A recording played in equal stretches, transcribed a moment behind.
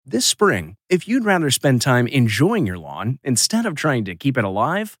This spring, if you'd rather spend time enjoying your lawn instead of trying to keep it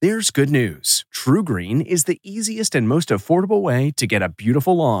alive, there's good news. TruGreen is the easiest and most affordable way to get a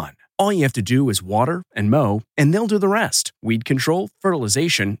beautiful lawn. All you have to do is water and mow, and they'll do the rest. Weed control,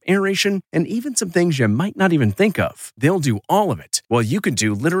 fertilization, aeration, and even some things you might not even think of. They'll do all of it, while you can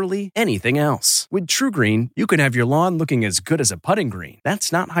do literally anything else. With TruGreen, you can have your lawn looking as good as a putting green.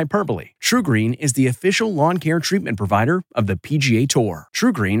 That's not hyperbole. TruGreen is the official lawn care treatment provider of the PGA Tour.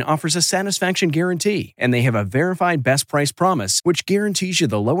 TruGreen offers a satisfaction guarantee, and they have a verified best price promise, which guarantees you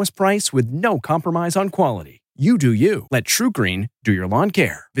the lowest price with no compromise on quality. You do you. Let TruGreen do your lawn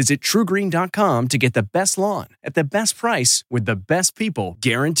care. Visit TruGreen.com to get the best lawn at the best price with the best people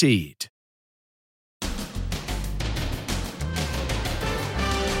guaranteed.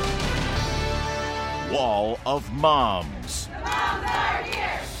 Wall of Moms. The moms are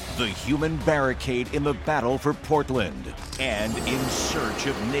here. The human barricade in the battle for Portland. And in search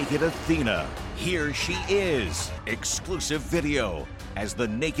of naked Athena. Here she is. Exclusive video as the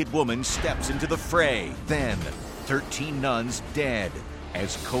naked woman steps into the fray. Then, 13 nuns dead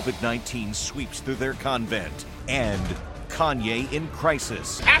as COVID-19 sweeps through their convent. And Kanye in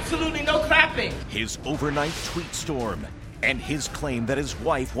crisis. Absolutely no clapping. His overnight tweet storm. And his claim that his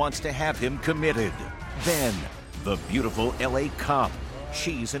wife wants to have him committed. Then, the beautiful LA cop.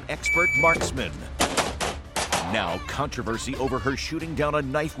 She's an expert marksman. Now, controversy over her shooting down a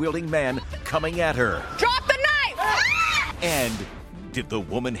knife-wielding man coming at her. Drop the knife! And did the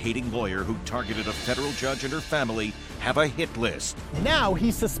woman-hating lawyer who targeted a federal judge and her family have a hit list? Now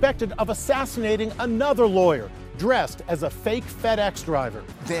he's suspected of assassinating another lawyer, dressed as a fake FedEx driver.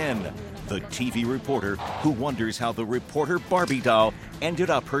 Then, the TV reporter who wonders how the reporter Barbie doll ended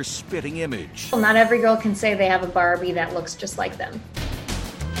up her spitting image. Well, not every girl can say they have a Barbie that looks just like them.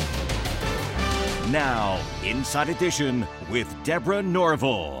 Now, Inside Edition with Deborah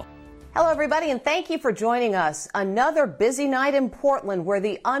Norville. Hello, everybody, and thank you for joining us. Another busy night in Portland where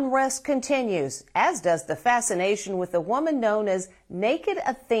the unrest continues, as does the fascination with the woman known as Naked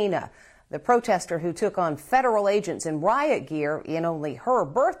Athena, the protester who took on federal agents in riot gear in only her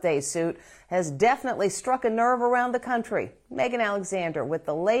birthday suit has definitely struck a nerve around the country. Megan Alexander with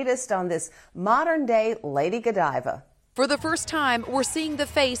the latest on this modern-day Lady Godiva. For the first time, we're seeing the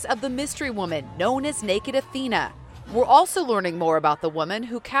face of the mystery woman known as Naked Athena. We're also learning more about the woman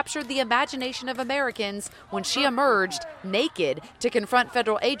who captured the imagination of Americans when she emerged naked to confront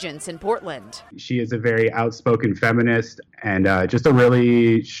federal agents in Portland. She is a very outspoken feminist and just a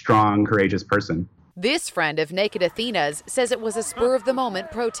really strong, courageous person. This friend of Naked Athena's says it was a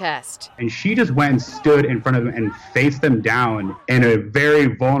spur-of-the-moment protest. And she just went and stood in front of them and faced them down in a very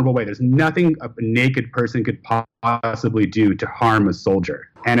vulnerable way. There's nothing a naked person could possibly do to harm a soldier.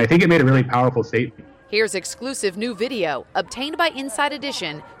 And I think it made a really powerful statement. Here's exclusive new video obtained by Inside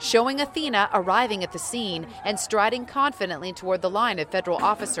Edition showing Athena arriving at the scene and striding confidently toward the line of federal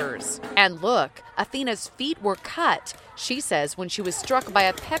officers. And look, Athena's feet were cut, she says, when she was struck by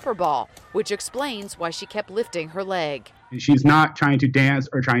a pepper ball, which explains why she kept lifting her leg. She's not trying to dance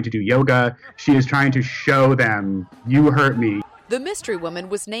or trying to do yoga. She is trying to show them, you hurt me. The mystery woman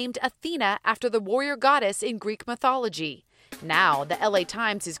was named Athena after the warrior goddess in Greek mythology. Now, the LA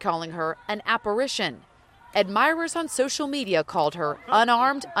Times is calling her an apparition. Admirers on social media called her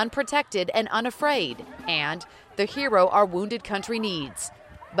unarmed, unprotected, and unafraid, and the hero our wounded country needs.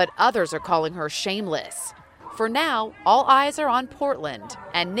 But others are calling her shameless. For now, all eyes are on Portland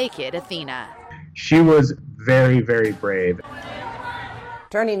and Naked Athena. She was very, very brave.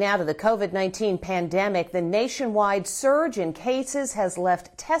 Turning now to the COVID-19 pandemic, the nationwide surge in cases has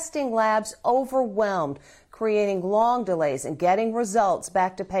left testing labs overwhelmed, creating long delays in getting results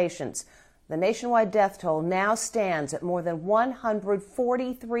back to patients. The nationwide death toll now stands at more than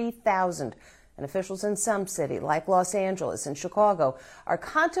 143,000, and officials in some cities, like Los Angeles and Chicago, are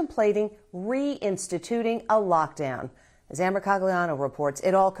contemplating reinstituting a lockdown. As Amber Cagliano reports,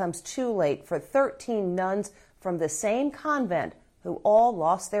 it all comes too late for 13 nuns from the same convent who all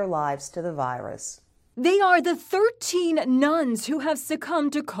lost their lives to the virus. They are the 13 nuns who have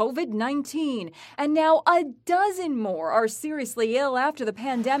succumbed to COVID-19, and now a dozen more are seriously ill after the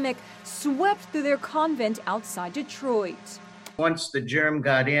pandemic swept through their convent outside Detroit. Once the germ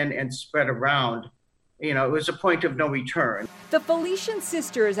got in and spread around, it was a point of no return. The Felician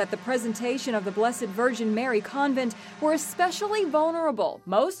sisters at the presentation of the Blessed Virgin Mary Convent were especially vulnerable.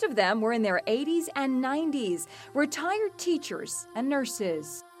 Most of them were in their 80s and 90s, retired teachers and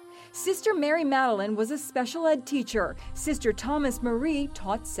nurses. Sister Mary Madeline was a special ed teacher. Sister Thomas Marie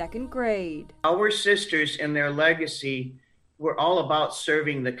taught second grade. Our sisters and their legacy we're all about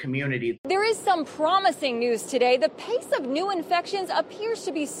serving the community. There is some promising news today. The pace of new infections appears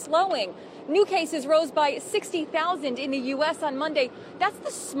to be slowing. New cases rose by 60,000 in the U.S. on Monday. That's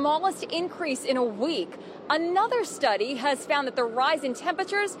the smallest increase in a week. Another study has found that the rise in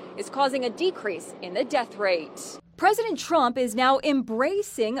temperatures is causing a decrease in the death rate. President Trump is now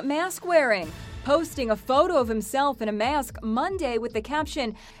embracing mask wearing, posting a photo of himself in a mask Monday with the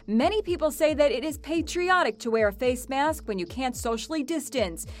caption, "Many people say that it is patriotic to wear a face mask when you can't socially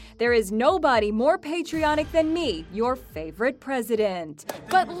distance. There is nobody more patriotic than me, your favorite president."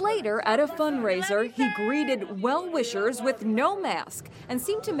 But later at a fundraiser, he greeted well-wishers with no mask and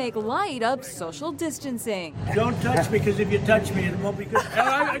seemed to make light of social distancing. Don't touch me, because if you touch me, it won't be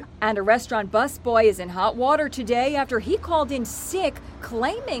good. And a restaurant busboy is in hot water today after he called in sick,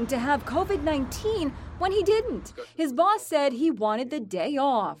 claiming to have COVID-19 when he didn't. His boss said he wanted the day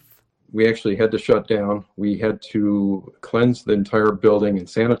off. We actually had to shut down. We had to cleanse the entire building and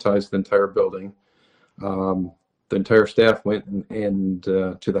sanitize the entire building. The entire staff went and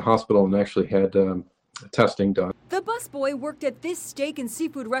to the hospital and actually had testing done. The busboy worked at this steak and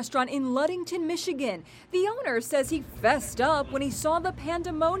seafood restaurant in Ludington, Michigan. The owner says he fessed up when he saw the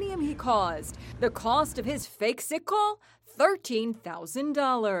pandemonium he caused. The cost of his fake sick call?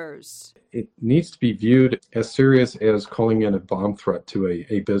 $13,000. It needs to be viewed as serious as calling in a bomb threat to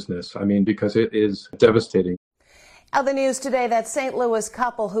a business. I mean, because it is devastating. Other news today, that St. Louis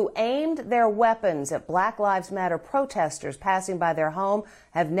couple who aimed their weapons at Black Lives Matter protesters passing by their home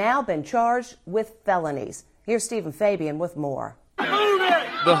have now been charged with felonies. Here's Stephen Fabian with more.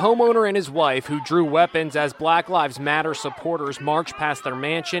 The homeowner and his wife, who drew weapons as Black Lives Matter supporters marched past their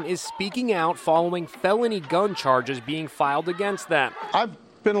mansion, is speaking out following felony gun charges being filed against them. I've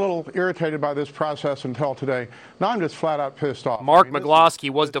been a little irritated by this process until today. Now I'm just flat out pissed off. Mark McGlosky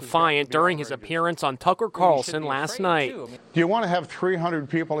was defiant during his appearance on Tucker Carlson last night. Do you want to have 300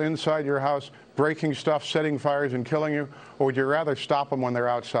 people inside your house breaking stuff, setting fires, and killing you? Or would you rather stop them when they're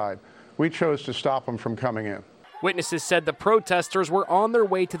outside? We chose to stop them from coming in. Witnesses said the protesters were on their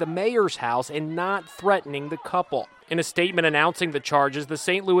way to the mayor's house and not threatening the couple. In a statement announcing the charges, the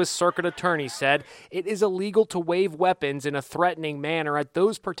St. Louis Circuit Attorney said it is illegal to wave weapons in a threatening manner at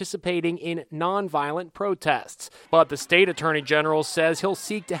those participating in nonviolent protests. But the state attorney general says he'll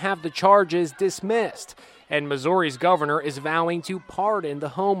seek to have the charges dismissed. And Missouri's governor is vowing to pardon the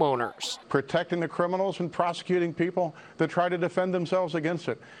homeowners. Protecting the criminals and prosecuting people that try to defend themselves against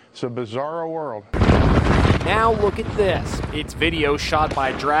it. It's a bizarro world. Now look at this. It's video shot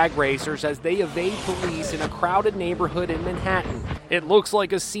by drag racers as they evade police in a crowded neighborhood in Manhattan. It looks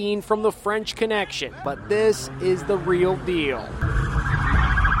like a scene from The French Connection, but this is the real deal.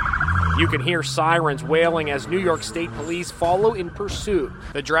 You can hear sirens wailing as New York State police follow in pursuit.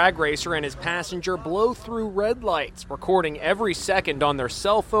 The drag racer and his passenger blow through red lights, recording every second on their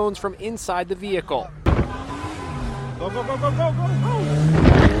cell phones from inside the vehicle. Go, go, go, go, go, go, go!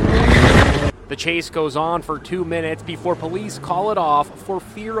 The chase goes on for 2 minutes before police call it off for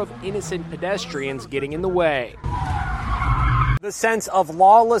fear of innocent pedestrians getting in the way. The sense of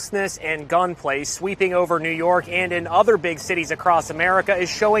lawlessness and gunplay sweeping over New York and in other big cities across America is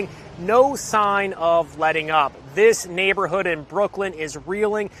showing no sign of letting up. This neighborhood in Brooklyn is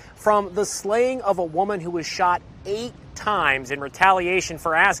reeling from the slaying of a woman who was shot 8 times in retaliation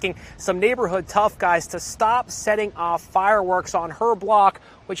for asking some neighborhood tough guys to stop setting off fireworks on her block,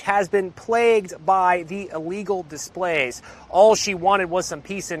 which has been plagued by the illegal displays. All she wanted was some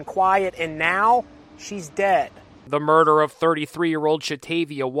peace and quiet, and now she's dead. The murder of 33-year-old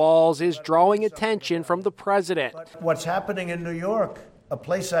Shatavia Walls is drawing attention from the president. What's happening in New York, a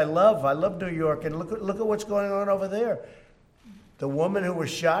place I love New York, and look at what's going on over there. The woman who was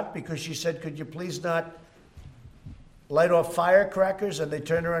shot because she said, "Could you please not light off firecrackers," and they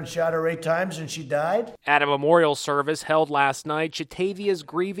turned her and shot her 8 times and she died. At a memorial service held last night, Shatavia's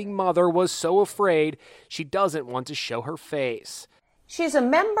grieving mother was so afraid she doesn't want to show her face. She's a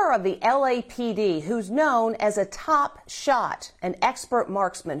member of the LAPD who's known as a top shot, an expert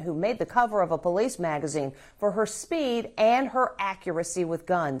marksman who made the cover of a police magazine for her speed and her accuracy with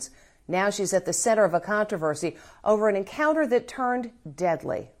guns. Now she's at the center of a controversy over an encounter that turned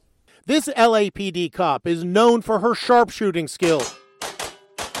deadly. This LAPD cop is known for her sharpshooting skill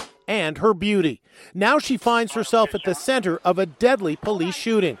and her beauty. Now she finds herself at the center of a deadly police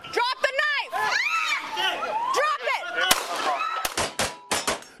shooting. Drop the knife! Drop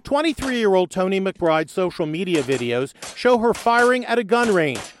it! 23-year-old Tony McBride's social media videos show her firing at a gun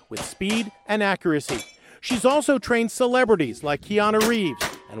range with speed and accuracy. She's also trained celebrities like Keanu Reeves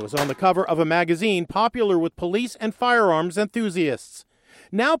and was on the cover of a magazine popular with police and firearms enthusiasts.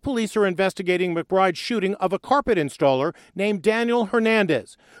 Now police are investigating McBride's shooting of a carpet installer named Daniel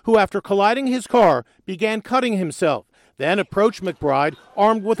Hernandez, who after colliding his car began cutting himself, then approached McBride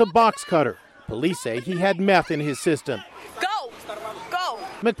armed with a box cutter. Police say he had meth in his system. Go! Go!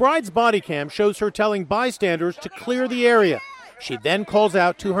 McBride's body cam shows her telling bystanders to clear the area. She then calls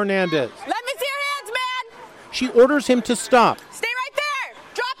out to Hernandez. Let me see your hands, man! She orders him to stop. Stay right there!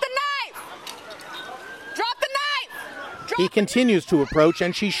 Drop the knife! Drop the knife! He continues to approach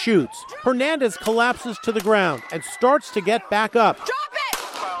and she shoots. Hernandez collapses to the ground and starts to get back up. Drop it!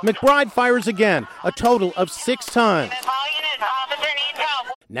 McBride fires again, a total of 6 times.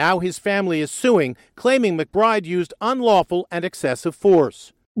 Now his family is suing, claiming McBride used unlawful and excessive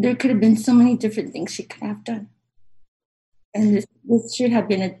force. There could have been so many different things she could have done. And this should have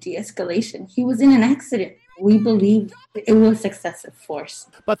been a de-escalation. He was in an accident. We believe it was excessive force.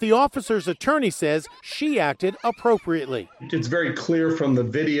 But the officer's attorney says she acted appropriately. It's very clear from the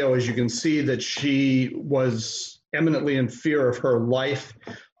video, as you can see, that she was eminently in fear of her life.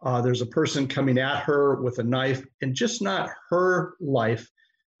 There's a person coming at her with a knife, and just not her life,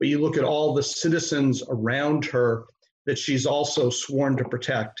 but you look at all the citizens around her that she's also sworn to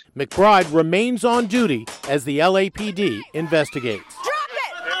protect. McBride remains on duty as the LAPD investigates.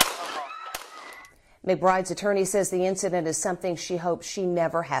 McBride's attorney says the incident is something she hopes she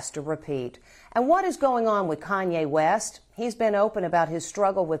never has to repeat. And what is going on with Kanye West? He's been open about his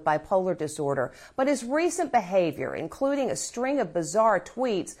struggle with bipolar disorder, but his recent behavior, including a string of bizarre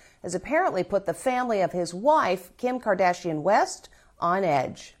tweets, has apparently put the family of his wife, Kim Kardashian West, on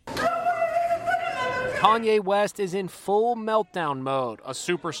edge. Kanye West is in full meltdown mode, a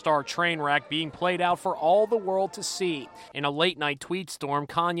superstar train wreck being played out for all the world to see. In a late-night tweet storm,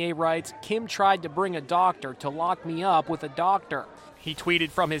 Kanye writes, "Kim tried to bring a doctor to lock me up with a doctor." He tweeted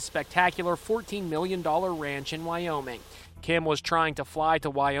from his spectacular $14 million ranch in Wyoming. Kim was trying to fly to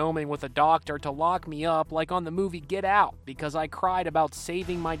Wyoming with a doctor to lock me up like on the movie Get Out because I cried about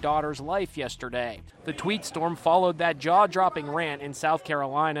saving my daughter's life yesterday. The tweet storm followed that jaw-dropping rant in South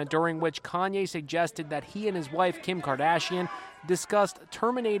Carolina during which Kanye suggested that he and his wife Kim Kardashian discussed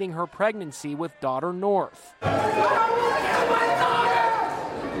terminating her pregnancy with daughter North.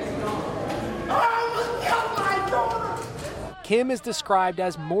 Kim is described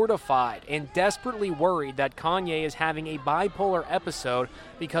as mortified and desperately worried that Kanye is having a bipolar episode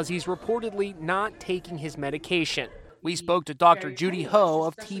because he's reportedly not taking his medication. We spoke to Dr. Judy Ho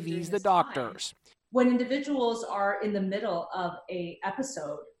of TV's The Doctors. When individuals are in the middle of an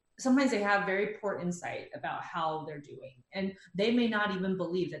episode, sometimes they have very poor insight about how they're doing, and they may not even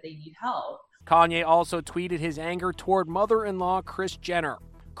believe that they need help. Kanye also tweeted his anger toward mother-in-law Kris Jenner.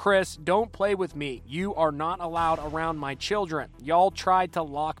 "Kris, don't play with me. You are not allowed around my children. Y'all tried to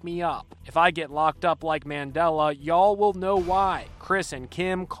lock me up. If I get locked up like Mandela, y'all will know why. Kris and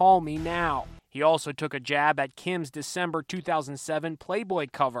Kim, call me now." He also took a jab at Kim's December 2007 Playboy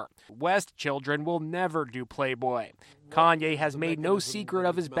cover. West children will never do Playboy. Kanye has made no secret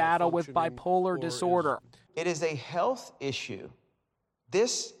of his battle with bipolar disorder. It is a health issue.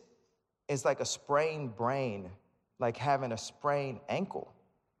 This is like a sprained brain, like having a sprained ankle.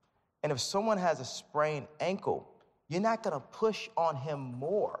 And if someone has a sprained ankle, you're not going to push on him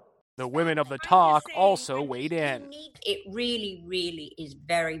more. The women of the talk also weighed in. It really, really is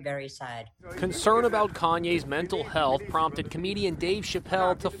very, very sad. Concern about Kanye's mental health prompted comedian Dave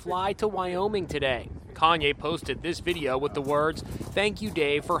Chappelle to fly to Wyoming today. Kanye posted this video with the words, "Thank you,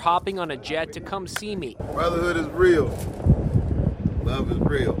 Dave, for hopping on a jet to come see me. Brotherhood is real. Love is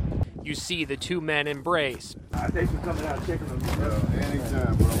real." You see the two men embrace. Thanks for coming out and checking on me, bro.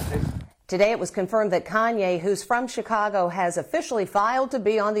 Anytime, bro. Today it was confirmed that Kanye, who's from Chicago, has officially filed to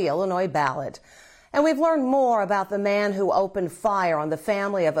be on the Illinois ballot. And we've learned more about the man who opened fire on the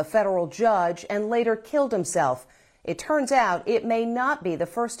family of a federal judge and later killed himself. It turns out it may not be the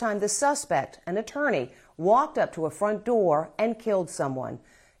first time the suspect, an attorney, walked up to a front door and killed someone.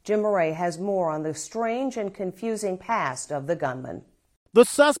 Jim Murray has more on the strange and confusing past of the gunman. The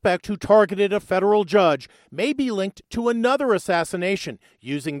suspect who targeted a federal judge may be linked to another assassination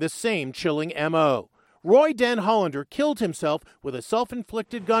using the same chilling M.O. Roy Den Hollander killed himself with a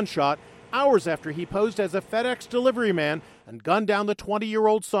self-inflicted gunshot hours after he posed as a FedEx delivery man and gunned down the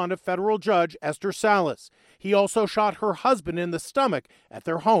 20-year-old son of federal judge Esther Salas. He also shot her husband in the stomach at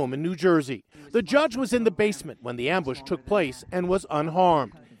their home in New Jersey. The judge was in the basement when the ambush took place and was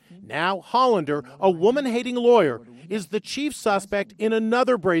unharmed. Now Hollander, a woman-hating lawyer, is the chief suspect in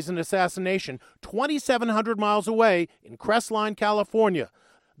another brazen assassination 2,700 miles away in Crestline, California.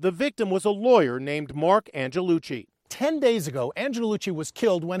 The victim was a lawyer named Mark Angelucci. 10 days ago, Angelucci was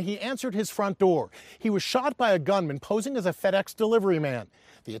killed when he answered his front door. He was shot by a gunman posing as a FedEx delivery man.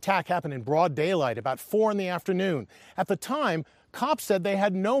 The attack happened in broad daylight about 4 in the afternoon. At the time, cops said they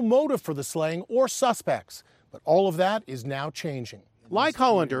had no motive for the slaying or suspects. But all of that is now changing. Like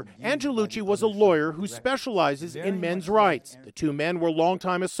Hollander, Angelucci was a lawyer who specializes in men's rights. The two men were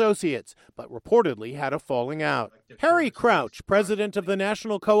longtime associates, but reportedly had a falling out. Harry Crouch, president of the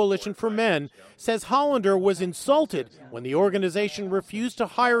National Coalition for Men, says Hollander was insulted when the organization refused to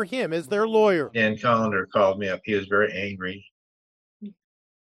hire him as their lawyer. Dan Hollander called me up. He was very angry. He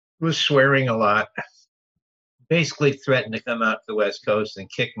was swearing a lot. Basically threatened to come out to the West Coast and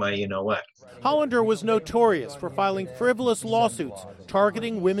kick my you-know-what. Hollander was notorious for filing frivolous lawsuits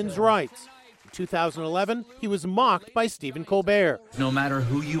targeting women's rights. In 2011, he was mocked by Stephen Colbert. No matter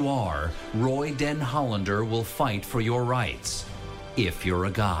who you are, Roy Den Hollander will fight for your rights. If you're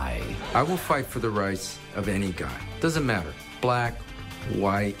a guy. I will fight for the rights of any guy. Doesn't matter. Black,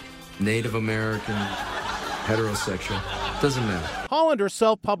 white, Native American, heterosexual. Doesn't matter. Hollander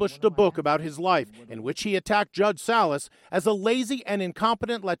self-published a book about his life in which he attacked Judge Salas as a lazy and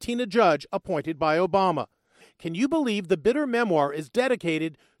incompetent Latina judge appointed by Obama. Can you believe the bitter memoir is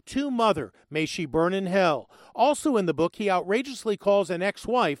dedicated to Mother, may she burn in hell? Also in the book, he outrageously calls an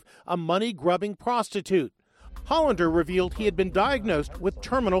ex-wife a money-grubbing prostitute. Hollander revealed he had been diagnosed with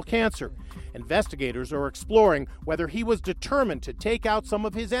terminal cancer. Investigators are exploring whether he was determined to take out some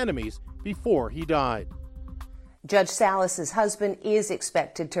of his enemies before he died. Judge Salas's husband is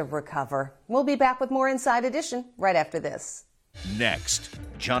expected to recover. We'll be back with more Inside Edition right after this. Next,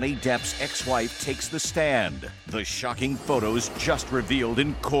 Johnny Depp's ex-wife takes the stand. The shocking photos just revealed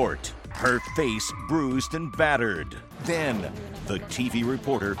in court. Her face bruised and battered. Then, the TV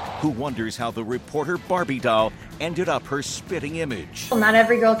reporter who wonders how the reporter Barbie doll ended up her spitting image. Well, not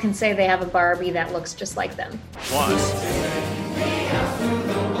every girl can say they have a Barbie that looks just like them. Plus,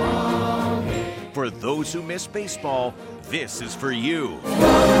 for those who miss baseball, this is for you.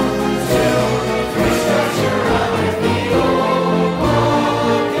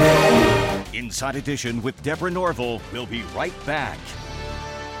 Inside Edition with Deborah Norville. We'll be right back.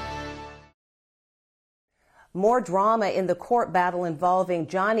 More drama in the court battle involving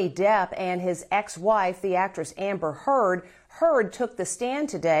Johnny Depp and his ex-wife, the actress Amber Heard. Heard took the stand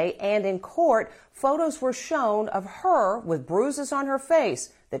today, and in court, photos were shown of her with bruises on her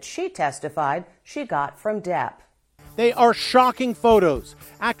face that she testified she got from Depp. They are shocking photos.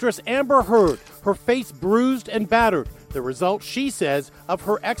 Actress Amber Heard, her face bruised and battered. The result, she says, of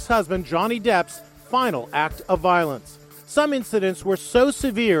her ex-husband Johnny Depp's final act of violence. Some incidents were so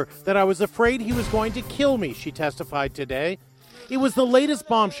severe that I was afraid he was going to kill me, she testified today. It was the latest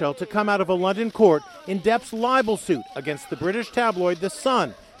bombshell to come out of a London court in Depp's libel suit against the British tabloid The Sun.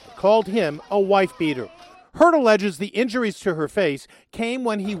 It called him a wife-beater. Heard alleges the injuries to her face came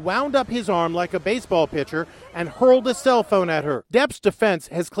when he wound up his arm like a baseball pitcher and hurled a cell phone at her. Depp's defense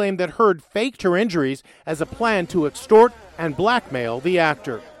has claimed that Heard faked her injuries as a plan to extort and blackmail the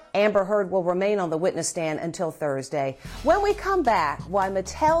actor. Amber Heard will remain on the witness stand until Thursday. When we come back, why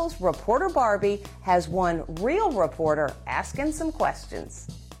Mattel's Reporter Barbie has one real reporter asking some questions.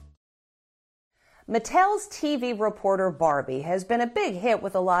 Mattel's TV reporter Barbie has been a big hit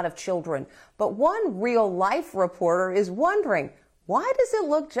with a lot of children, but one real-life reporter is wondering, why does it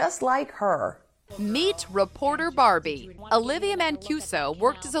look just like her? Meet Reporter Barbie. Olivia Mancuso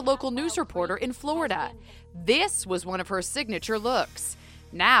worked as a local news reporter in Florida. This was one of her signature looks.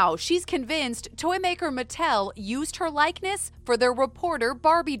 Now she's convinced toy maker Mattel used her likeness for their Reporter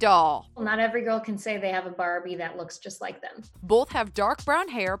Barbie doll. Not every girl can say they have a Barbie that looks just like them. Both have dark brown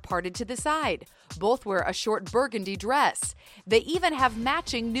hair parted to the side. Both wear a short burgundy dress. They even have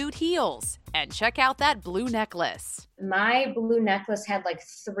matching nude heels. And check out that blue necklace. My blue necklace had like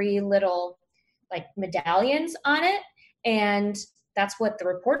 3 little medallions on it, and that's what the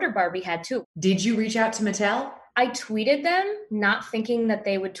Reporter Barbie had too. Did you reach out to Mattel? I tweeted them, not thinking that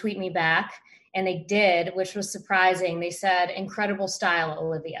they would tweet me back, and they did, which was surprising. They said, "Incredible style,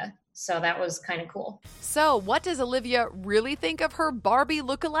 Olivia." So that was kind of cool. So what does Olivia really think of her Barbie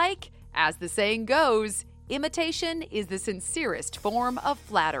look-alike? As the saying goes, imitation is the sincerest form of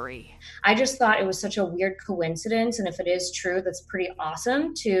flattery. I just thought it was such a weird coincidence, and if it is true, that's pretty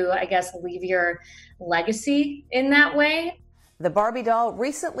awesome to, I guess, leave your legacy in that way. The Barbie doll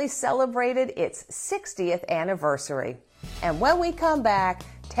recently celebrated its 60th anniversary. And when we come back,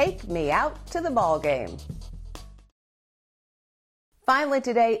 take me out to the ball game. Finally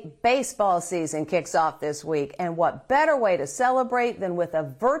today, baseball season kicks off this week, and what better way to celebrate than with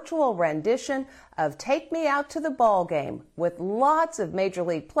a virtual rendition of Take Me Out to the Ball Game, with lots of Major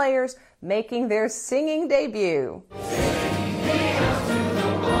League players making their singing debut.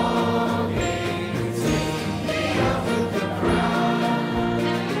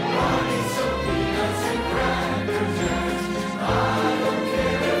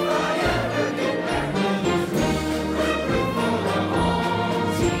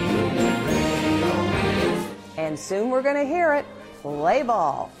 And soon we're going to hear it. Play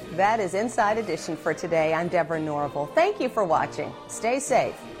ball. That is Inside Edition for today. I'm Deborah Norville. Thank you for watching. Stay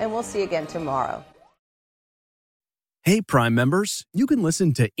safe, and we'll see you again tomorrow. Hey, Prime members, you can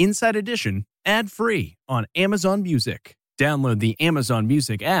listen to Inside Edition ad-free on Amazon Music. Download the Amazon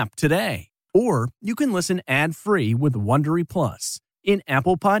Music app today. Or you can listen ad-free with Wondery Plus in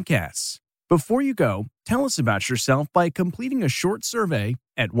Apple Podcasts. Before you go, tell us about yourself by completing a short survey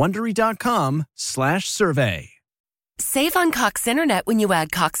at Wondery.com/survey. Save on Cox Internet when you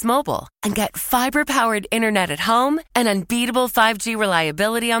add Cox Mobile and get fiber-powered internet at home and unbeatable 5G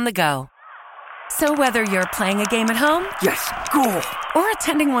reliability on the go. So whether you're playing a game at home, yes, cool, or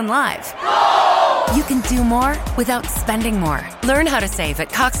attending one live, you can do more without spending more. Learn how to save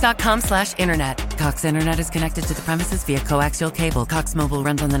at Cox.com/internet. Cox Internet is connected to the premises via coaxial cable. Cox Mobile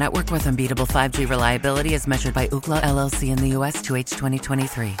runs on the network with unbeatable 5G reliability as measured by Ookla LLC in the U.S. 2H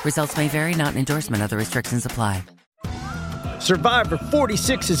 2023. Results may vary, not an endorsement. Other restrictions apply. Survivor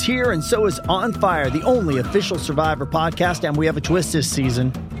 46 is here, and so is On Fire, the only official Survivor podcast, and we have a twist this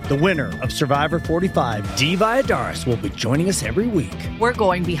season. The winner of Survivor 45, Dee Valladares, will be joining us every week. We're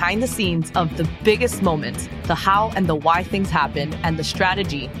going behind the scenes of the biggest moments, the how and the why things happen, and the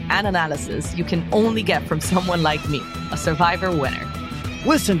strategy and analysis you can only get from someone like me, a Survivor winner.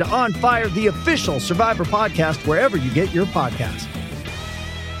 Listen to On Fire, the official Survivor podcast, wherever you get your podcasts.